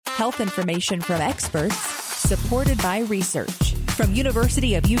health information from experts, supported by research. From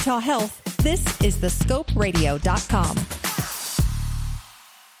University of Utah Health, this is thescoperadio.com.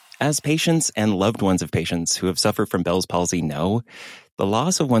 As patients and loved ones of patients who have suffered from Bell's palsy know, the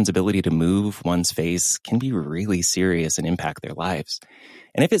loss of one's ability to move one's face can be really serious and impact their lives.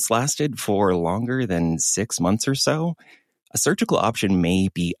 And if it's lasted for longer than 6 months or so, a surgical option may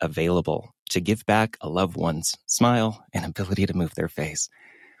be available to give back a loved one's smile and ability to move their face.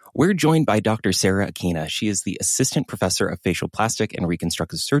 We're joined by Dr. Sarah Aquina. She is the Assistant Professor of Facial Plastic and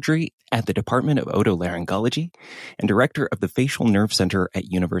Reconstructive Surgery at the Department of Otolaryngology and Director of the Facial Nerve Center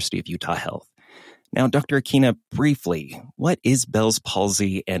at University of Utah Health. Now, Dr. Aquina, briefly, what is Bell's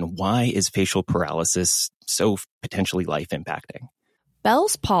palsy and why is facial paralysis so potentially life-impacting?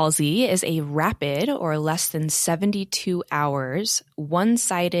 Bell's palsy is a rapid or less than 72 hours,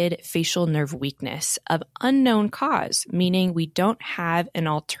 one-sided facial nerve weakness of unknown cause, meaning we don't have an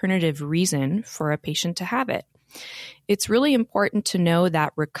alternative reason for a patient to have it. It's really important to know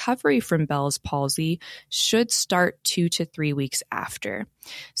that recovery from Bell's palsy should start 2 to 3 weeks after.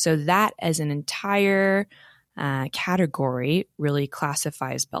 So that as an entire category really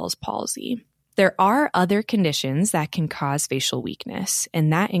classifies Bell's palsy. There are other conditions that can cause facial weakness,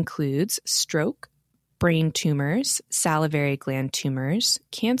 and that includes stroke, brain tumors, salivary gland tumors,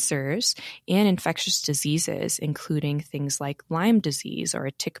 cancers, and infectious diseases, including things like Lyme disease or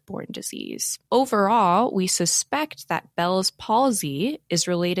a tick-borne disease. Overall, we suspect that Bell's palsy is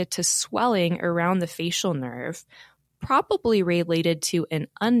related to swelling around the facial nerve, probably related to an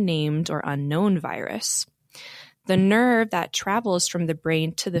unnamed or unknown virus. The nerve that travels from the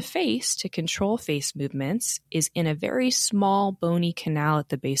brain to the face to control face movements is in a very small bony canal at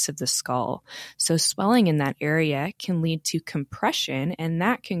the base of the skull. So swelling in that area can lead to compression, and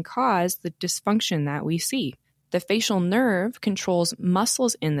that can cause the dysfunction that we see. The facial nerve controls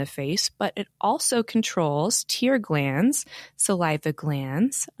muscles in the face, but it also controls tear glands, saliva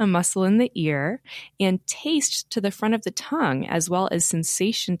glands, a muscle in the ear, and taste to the front of the tongue, as well as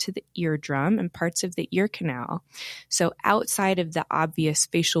sensation to the eardrum and parts of the ear canal. So outside of the obvious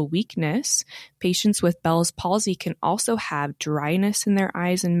facial weakness, patients with Bell's palsy can also have dryness in their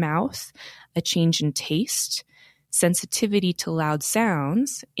eyes and mouth, a change in taste, sensitivity to loud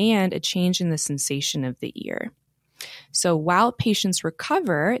sounds, and a change in the sensation of the ear. So while patients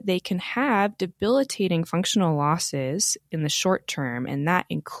recover, they can have debilitating functional losses in the short term, and that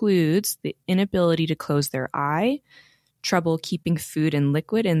includes the inability to close their eye, trouble keeping food and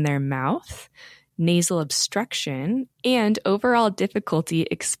liquid in their mouth, nasal obstruction, and overall difficulty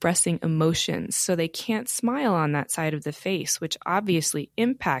expressing emotions. So they can't smile on that side of the face, which obviously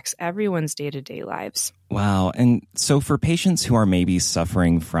impacts everyone's day-to-day lives. Wow. And so for patients who are maybe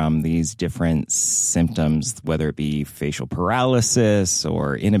suffering from these different symptoms, whether it be facial paralysis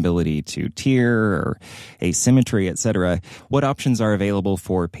or inability to tear or asymmetry, et cetera, what options are available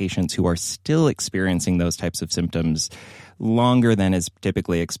for patients who are still experiencing those types of symptoms longer than is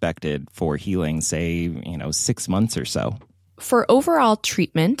typically expected for healing, say, 6 months or so? For overall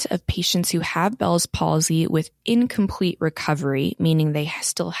treatment of patients who have Bell's palsy with incomplete recovery, meaning they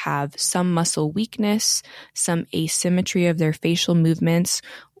still have some muscle weakness, some asymmetry of their facial movements,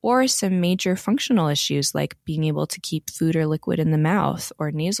 or some major functional issues like being able to keep food or liquid in the mouth or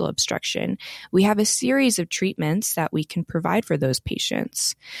nasal obstruction, we have a series of treatments that we can provide for those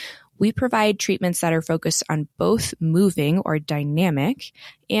patients. We provide treatments that are focused on both moving or dynamic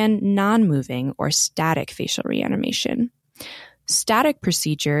and non-moving or static facial reanimation. Static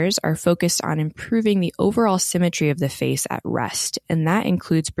procedures are focused on improving the overall symmetry of the face at rest, and that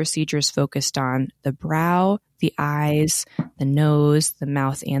includes procedures focused on the brow, the eyes, the nose, the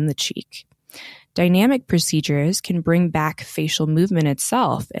mouth, and the cheek. Dynamic procedures can bring back facial movement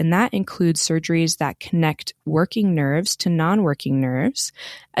itself, and that includes surgeries that connect working nerves to non-working nerves,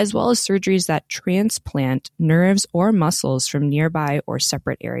 as well as surgeries that transplant nerves or muscles from nearby or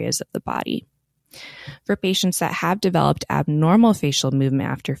separate areas of the body. For patients that have developed abnormal facial movement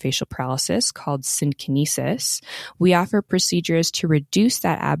after facial paralysis, called synkinesis, we offer procedures to reduce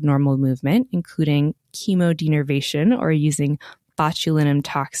that abnormal movement, including chemodenervation or using botulinum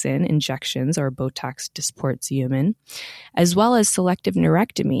toxin injections or Botox dysportsiomin, as well as selective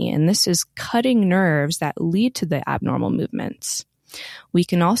neurectomy, and this is cutting nerves that lead to the abnormal movements. We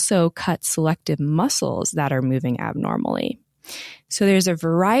can also cut selective muscles that are moving abnormally. So there's a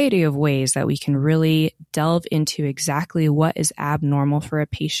variety of ways that we can really delve into exactly what is abnormal for a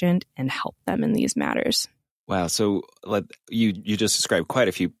patient and help them in these matters. Wow. So you just described quite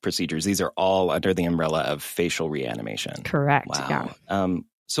a few procedures. These are all under the umbrella of facial reanimation. Correct. Wow. Yeah.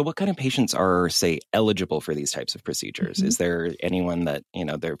 So what kind of patients are, say, eligible for these types of procedures? Mm-hmm. Is there anyone that,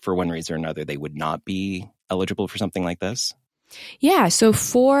 for one reason or another, they would not be eligible for something like this? Yeah. So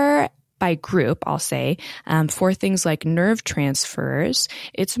by group, I'll say, for things like nerve transfers,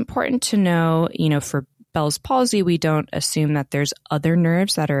 it's important to know, for Bell's palsy, we don't assume that there's other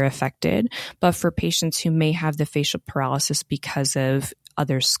nerves that are affected, but for patients who may have the facial paralysis because of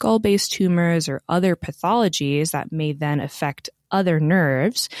other skull-based tumors or other pathologies that may then affect other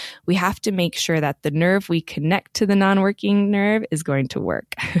nerves, we have to make sure that the nerve we connect to the non-working nerve is going to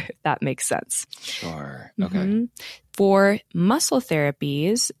work, if that makes sense. Sure. Okay. Mm-hmm. For muscle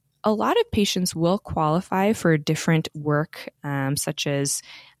therapies, a lot of patients will qualify for different work, such as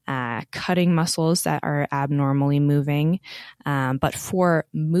cutting muscles that are abnormally moving. But for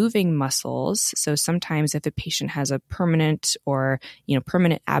moving muscles, so sometimes if a patient has a permanent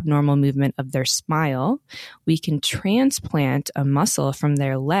abnormal movement of their smile, we can transplant a muscle from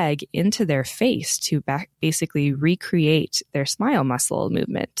their leg into their face to basically recreate their smile muscle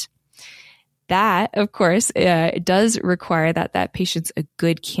movement. That, of course, it does require that patient's a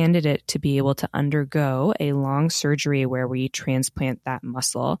good candidate to be able to undergo a long surgery where we transplant that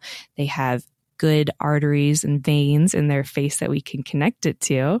muscle. They have good arteries and veins in their face that we can connect it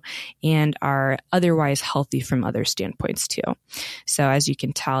to and are otherwise healthy from other standpoints too. So as you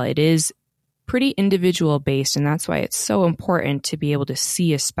can tell, it is pretty individual based, and that's why it's so important to be able to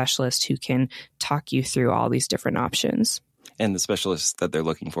see a specialist who can talk you through all these different options. And the specialist that they're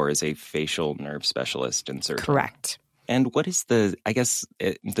looking for is a facial nerve specialist and surgeon. Correct. And what is this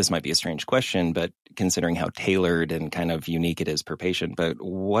might be a strange question, but considering how tailored and kind of unique it is per patient, but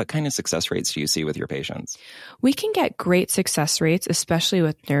what kind of success rates do you see with your patients? We can get great success rates, especially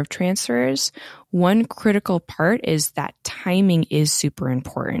with nerve transfers. One critical part is that timing is super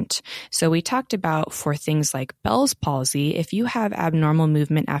important. So we talked about for things like Bell's palsy, if you have abnormal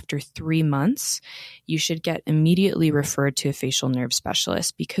movement after 3 months, you should get immediately referred to a facial nerve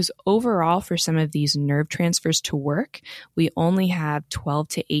specialist, because overall for some of these nerve transfers to work, we only have 12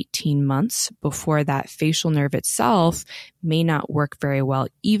 to 18 months before that facial nerve itself may not work very well,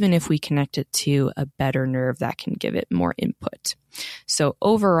 even if we connect it to a better nerve that can give it more input. So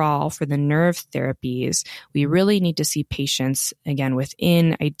overall, for the nerve therapies, we really need to see patients, again,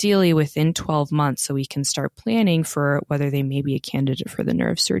 ideally within 12 months, so we can start planning for whether they may be a candidate for the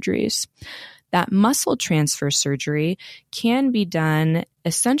nerve surgeries. That muscle transfer surgery can be done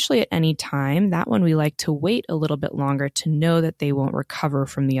essentially at any time. That one we like to wait a little bit longer to know that they won't recover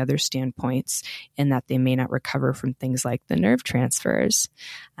from the other standpoints and that they may not recover from things like the nerve transfers.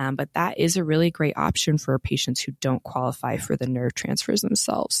 But that is a really great option for patients who don't qualify for the nerve transfers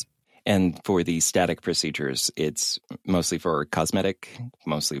themselves. And for the static procedures, it's mostly for cosmetic,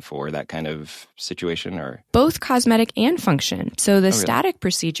 mostly for that kind of situation, or? Both cosmetic and function. So the static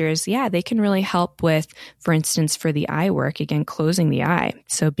procedures, they can really help with, for instance, for the eye work, again, closing the eye.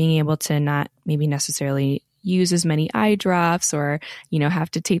 So being able to not maybe necessarily use as many eye drops or, have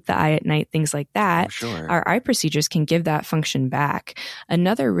to tape the eye at night, things like that. Oh, sure. Our eye procedures can give that function back.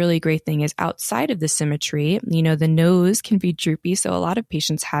 Another really great thing is outside of the symmetry, the nose can be droopy. So a lot of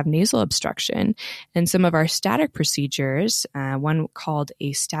patients have nasal obstruction. And some of our static procedures, one called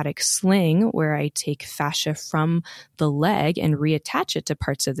a static sling, where I take fascia from the leg and reattach it to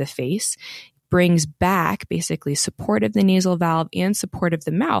parts of the face, brings back basically support of the nasal valve and support of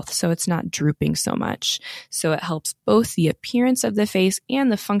the mouth, so it's not drooping so much. So it helps both the appearance of the face and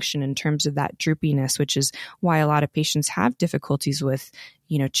the function in terms of that droopiness, which is why a lot of patients have difficulties with,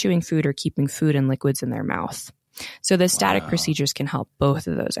 chewing food or keeping food and liquids in their mouth. So the static procedures can help both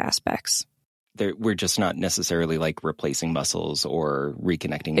of those aspects. We're just not necessarily like replacing muscles or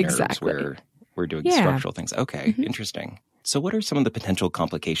reconnecting nerves. Exactly. We're doing structural things. Okay, interesting. So what are some of the potential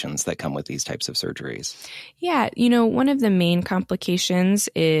complications that come with these types of surgeries? Yeah, one of the main complications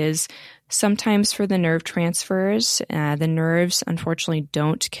is sometimes for the nerve transfers, the nerves unfortunately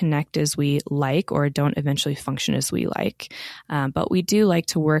don't connect as we like or don't eventually function as we like. But we do like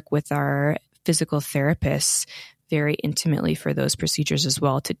to work with our physical therapists very intimately for those procedures as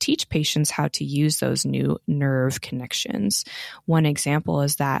well, to teach patients how to use those new nerve connections. One example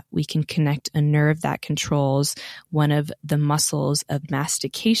is that we can connect a nerve that controls one of the muscles of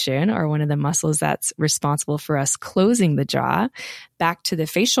mastication, or one of the muscles that's responsible for us closing the jaw, back to the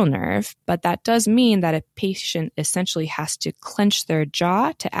facial nerve. But that does mean that a patient essentially has to clench their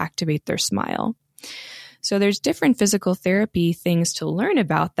jaw to activate their smile. So there's different physical therapy things to learn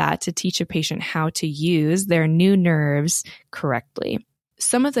about that to teach a patient how to use their new nerves correctly.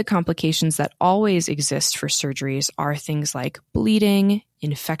 Some of the complications that always exist for surgeries are things like bleeding,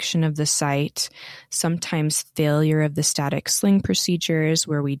 infection of the site, sometimes failure of the static sling procedures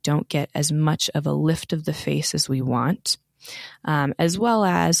where we don't get as much of a lift of the face as we want, as well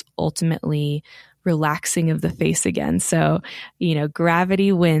as ultimately relaxing of the face again. So,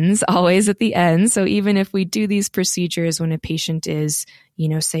 gravity wins always at the end. So even if we do these procedures when a patient is,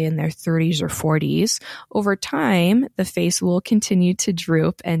 say in their 30s or 40s, over time, the face will continue to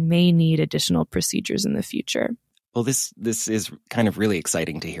droop and may need additional procedures in the future. Well, this is kind of really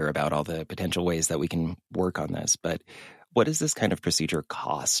exciting to hear about all the potential ways that we can work on this. But what does this kind of procedure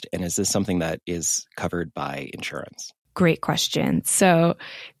cost? And is this something that is covered by insurance? Great question. So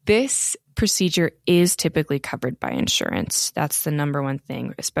this procedure is typically covered by insurance. That's the number one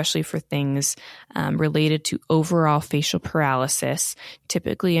thing, especially for things related to overall facial paralysis.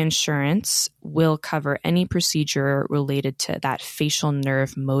 Typically, insurance will cover any procedure related to that facial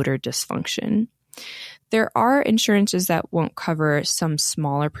nerve motor dysfunction. There are insurances that won't cover some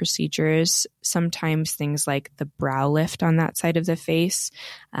smaller procedures, sometimes things like the brow lift on that side of the face,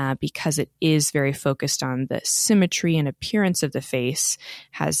 because it is very focused on the symmetry and appearance of the face,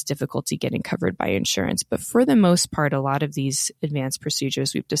 has difficulty getting covered by insurance. But for the most part, a lot of these advanced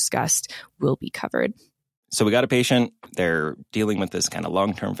procedures we've discussed will be covered. So we got a patient, they're dealing with this kind of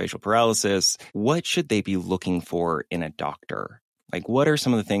long-term facial paralysis. What should they be looking for in a doctor? Like, what are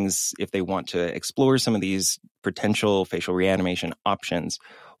some of the things, if they want to explore some of these potential facial reanimation options,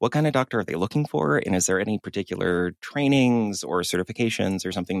 what kind of doctor are they looking for? And is there any particular trainings or certifications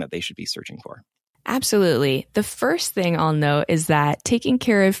or something that they should be searching for? Absolutely. The first thing I'll note is that taking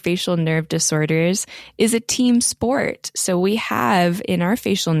care of facial nerve disorders is a team sport. So we have in our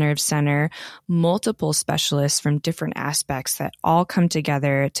facial nerve center multiple specialists from different aspects that all come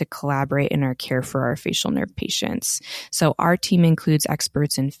together to collaborate in our care for our facial nerve patients. So our team includes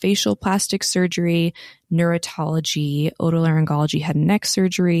experts in facial plastic surgery, neurotology, otolaryngology, head and neck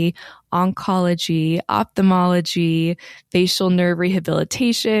surgery, oncology, ophthalmology, facial nerve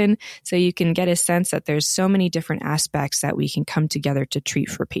rehabilitation. So you can get a sense that there's so many different aspects that we can come together to treat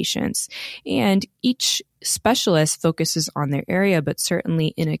for patients. And each specialist focuses on their area, but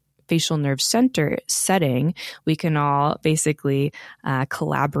certainly in a facial nerve center setting, we can all basically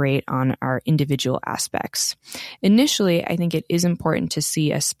collaborate on our individual aspects. Initially, I think it is important to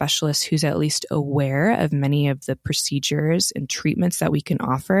see a specialist who's at least aware of many of the procedures and treatments that we can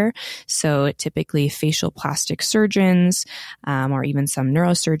offer. So typically facial plastic surgeons or even some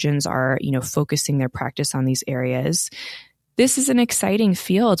neurosurgeons are, focusing their practice on these areas. This is an exciting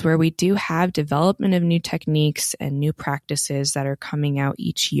field where we do have development of new techniques and new practices that are coming out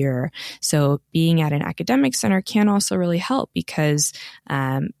each year. So being at an academic center can also really help because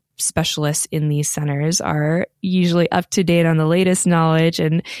specialists in these centers are usually up to date on the latest knowledge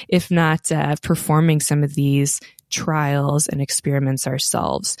and if not performing some of these trials and experiments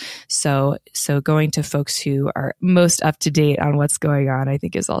ourselves. So going to folks who are most up to date on what's going on, I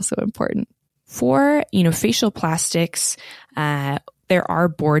think is also important. For, facial plastics, there are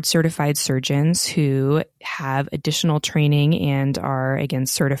board certified surgeons who have additional training and are, again,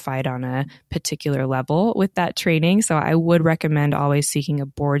 certified on a particular level with that training. So I would recommend always seeking a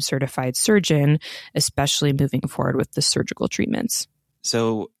board certified surgeon, especially moving forward with the surgical treatments.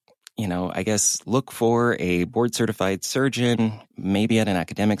 So, I guess look for a board certified surgeon, maybe at an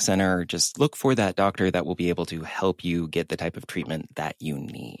academic center. Just look for that doctor that will be able to help you get the type of treatment that you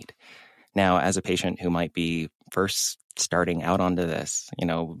need. Now, as a patient who might be first starting out onto this,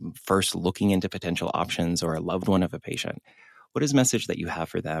 first looking into potential options, or a loved one of a patient, what is the message that you have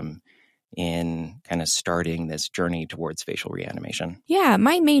for them in kind of starting this journey towards facial reanimation? Yeah,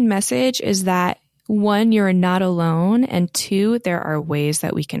 my main message is that 1, you're not alone, and 2, there are ways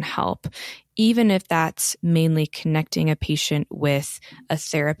that we can help. Even if that's mainly connecting a patient with a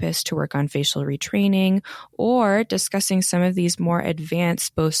therapist to work on facial retraining or discussing some of these more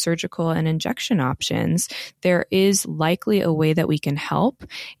advanced both surgical and injection options, there is likely a way that we can help.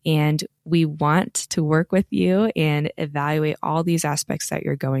 And we want to work with you and evaluate all these aspects that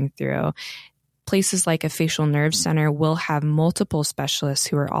you're going through. Places like a facial nerve center will have multiple specialists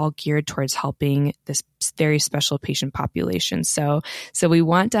who are all geared towards helping this very special patient population. So we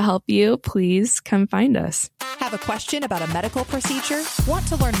want to help you. Please come find us. Have a question about a medical procedure? Want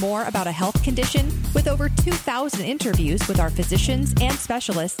to learn more about a health condition? With over 2,000 interviews with our physicians and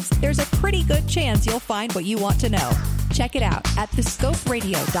specialists, there's a pretty good chance you'll find what you want to know. Check it out at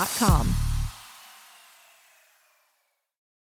thescoperadio.com.